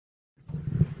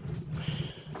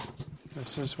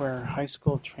This is where high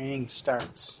school training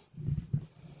starts.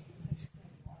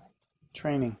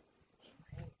 Training.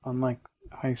 Unlike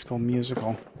High School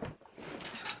Musical.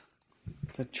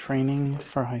 The training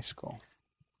for high school.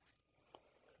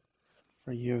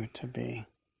 For you to be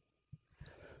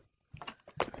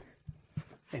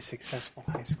a successful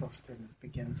high school student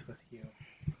begins with you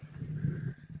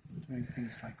doing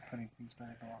things like putting things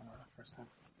back along for the first time.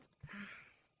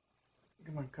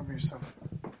 Come on, cover yourself.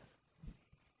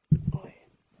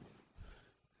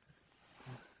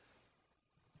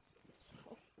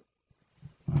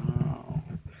 Wow.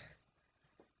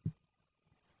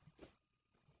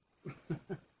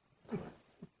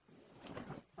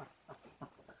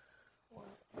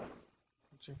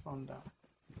 Put your phone down.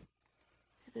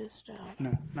 It is down.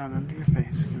 No, not under your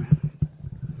face. Come here.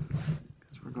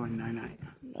 Because we're going night-night.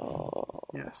 No.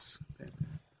 Yes, babe.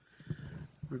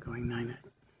 We're going night-night.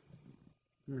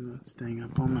 We're not staying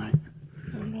up all night.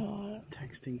 I'm not.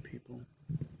 Texting people.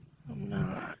 I'm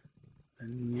not.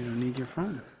 And you don't need your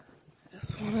phone. I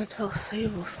just want to tell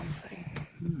Sable something.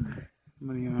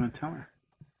 What do you want to tell her?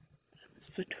 It's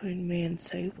between me and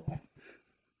Sable.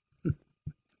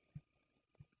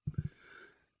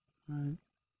 Alright.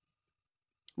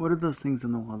 What are those things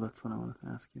on the wall? That's what I wanted to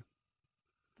ask you.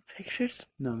 The pictures?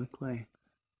 No, the clay.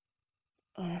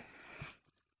 Oh. I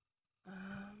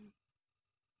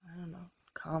don't know.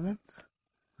 Comments?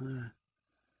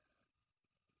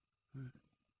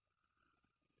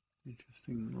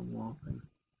 Interesting little wall thing.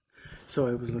 So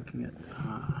I was looking at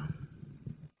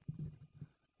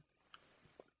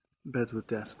beds with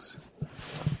desks.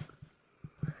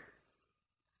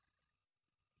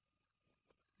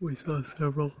 We saw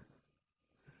several.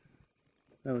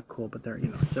 They look cool, but they're,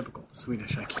 typical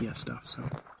Swedish IKEA stuff, so.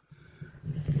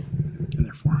 And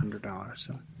they're $400,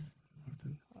 so we'll have to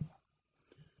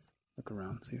look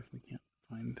around, see if we can't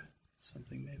find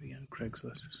something maybe on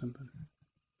Craigslist or something.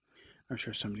 I'm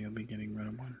sure somebody will be getting rid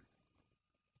of one.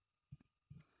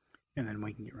 And then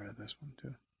we can get rid of this one,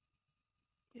 too.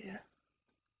 Yeah.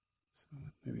 So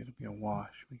maybe it'll be a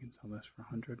wash. We can sell this for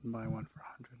 $100 and buy one for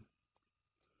 $100.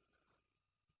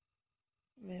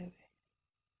 Maybe.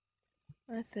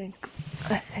 I think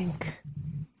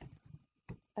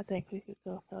we could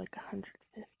go for like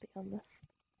 150 on this.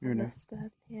 You're this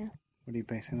bed, yeah. What are you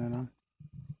basing that on?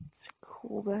 It's a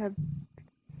cool bed.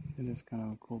 It is kind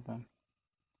of a cool bed.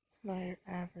 It's not your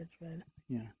average bed.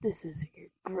 Yeah. This is your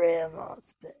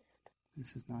grandma's bed.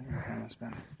 This is not your grandma's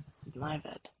bed. This is my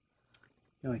bed.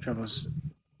 The only trouble is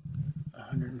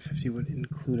 150 would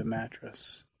include a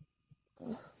mattress.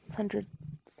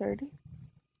 130?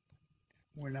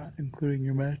 We're not including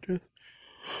your mattress.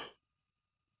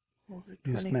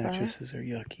 These 25? mattresses are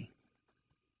yucky.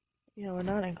 Yeah, we're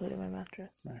not including my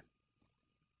mattress. Right.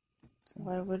 So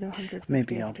why would 150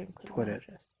 maybe I'll have to include put my it.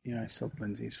 mattress? I sold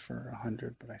Lindsay's for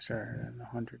 100, but I started at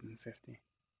 150.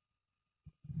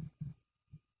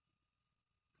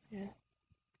 Yeah.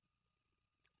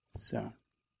 So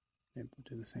maybe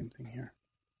we'll do the same thing here.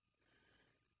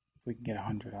 If we can get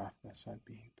 100 off this, I'd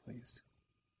be pleased.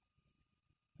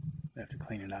 We have to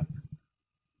clean it up,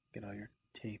 get all your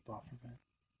tape off of it,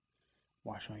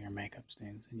 wash all your makeup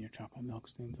stains and your chocolate milk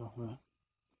stains off of it.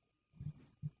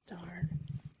 Darn.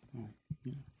 Oh,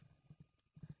 yeah.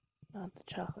 Not the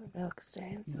chocolate milk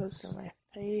stains. Yes. Those are my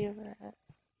favorite.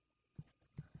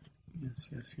 Yes.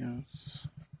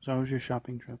 So how was your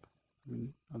shopping trip? I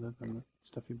mean, other than the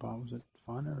stuff you bought, was it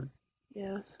fun or?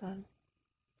 Yeah, it was fun.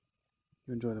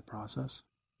 You enjoy the process?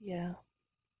 Yeah.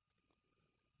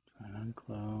 Trying on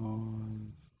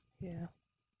clothes. Yeah.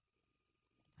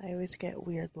 I always get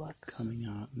weird looks Coming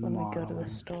out and when we go to modeling. the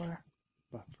store.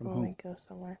 But from when who? we go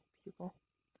somewhere, people.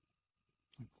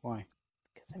 Like, why?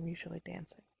 Because I'm usually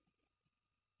dancing.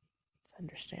 It's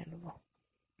understandable.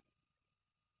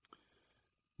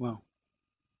 Well,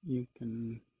 you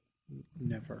can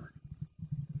never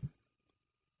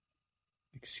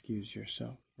excuse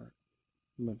yourself for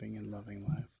living and loving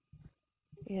life.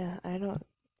 Yeah, I don't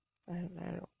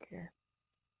care.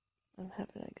 I'm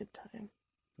having a good time.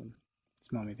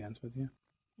 Does Mommy dance with you?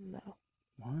 No.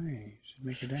 Why? You should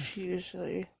make her dance. She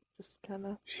usually just kind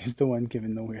of... She's the one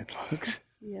giving the weird looks.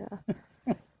 Yeah.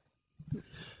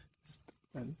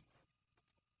 Stupid.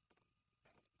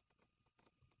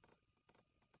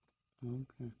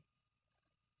 Okay.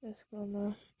 Let's go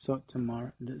now. So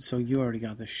tomorrow, so you already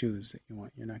got the shoes that you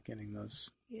want. You're not getting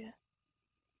those Yeah.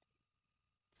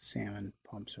 salmon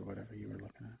pumps or whatever you were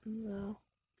looking at. No.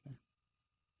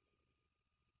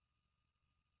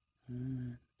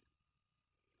 Okay.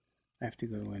 I have to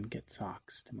go and get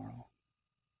socks tomorrow.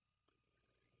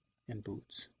 And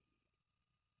boots.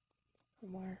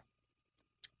 From where?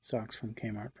 Socks from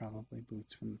Kmart, probably.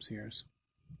 Boots from Sears.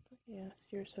 Yeah,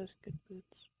 Sears has good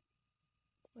boots.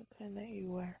 What kind that you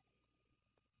wear?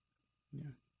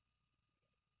 Yeah.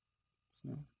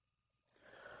 So,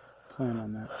 plan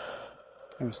on that.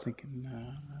 I was thinking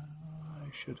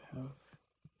I should have...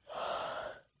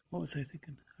 What was I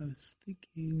thinking? I was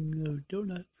thinking of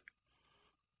donuts.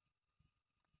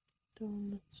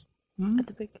 Donuts. Hmm? At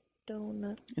the big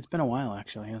donut. It's been a while,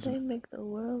 actually, hasn't They it? make the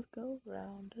world go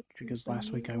round. Because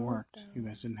last week I worked. You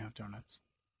guys didn't have donuts.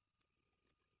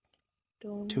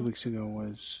 Donut. 2 weeks ago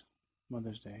was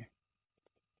Mother's Day.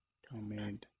 I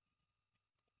made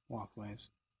walkways.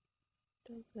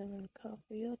 Lemon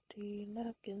coffee or tea,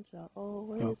 napkins are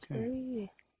always Okay.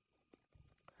 free.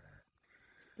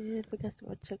 If a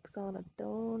customer checks on a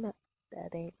donut,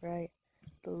 that ain't right.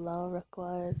 The law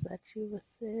requires that you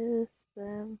assist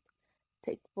them.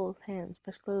 Take both hands,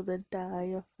 push below the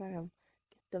diaphragm.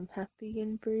 Get them happy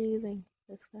and breathing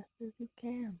as fast as you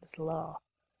can. This law.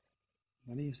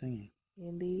 What are you singing?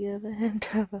 In the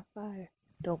event of a fire,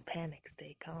 don't panic,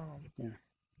 stay calm. Yeah.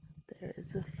 There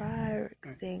is a fire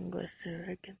extinguisher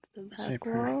against the Say back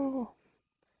prayer. wall.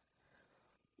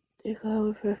 Dear God,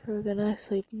 we pray for a good night's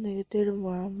sleep and a good day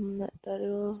tomorrow. That Daddy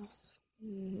was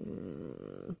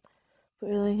for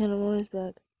healing and always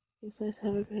back. You guys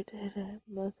have a great day today.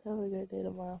 Let's have a great day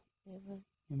tomorrow. Amen.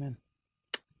 Amen.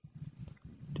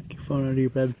 Take your phone out of your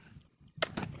bed.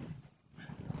 When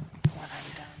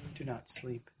I'm done. Do not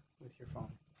sleep with your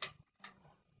phone.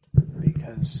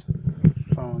 Because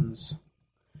phones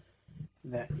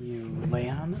that you lay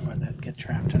on or that get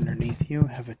trapped underneath you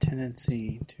have a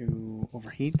tendency to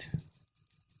overheat and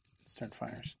start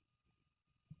fires.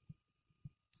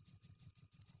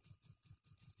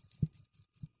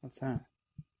 What's that?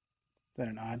 Is that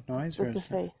an odd noise? That's or the is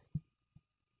that... face.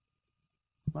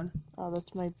 What? Oh,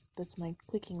 that's my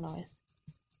clicking noise.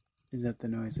 Is that the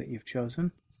noise that you've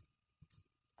chosen?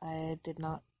 I did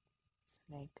not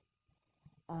snake.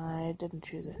 I didn't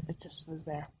choose it. It just was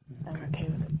there. I'm okay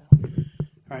with it though.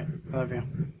 Alright, I love you.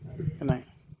 Good night.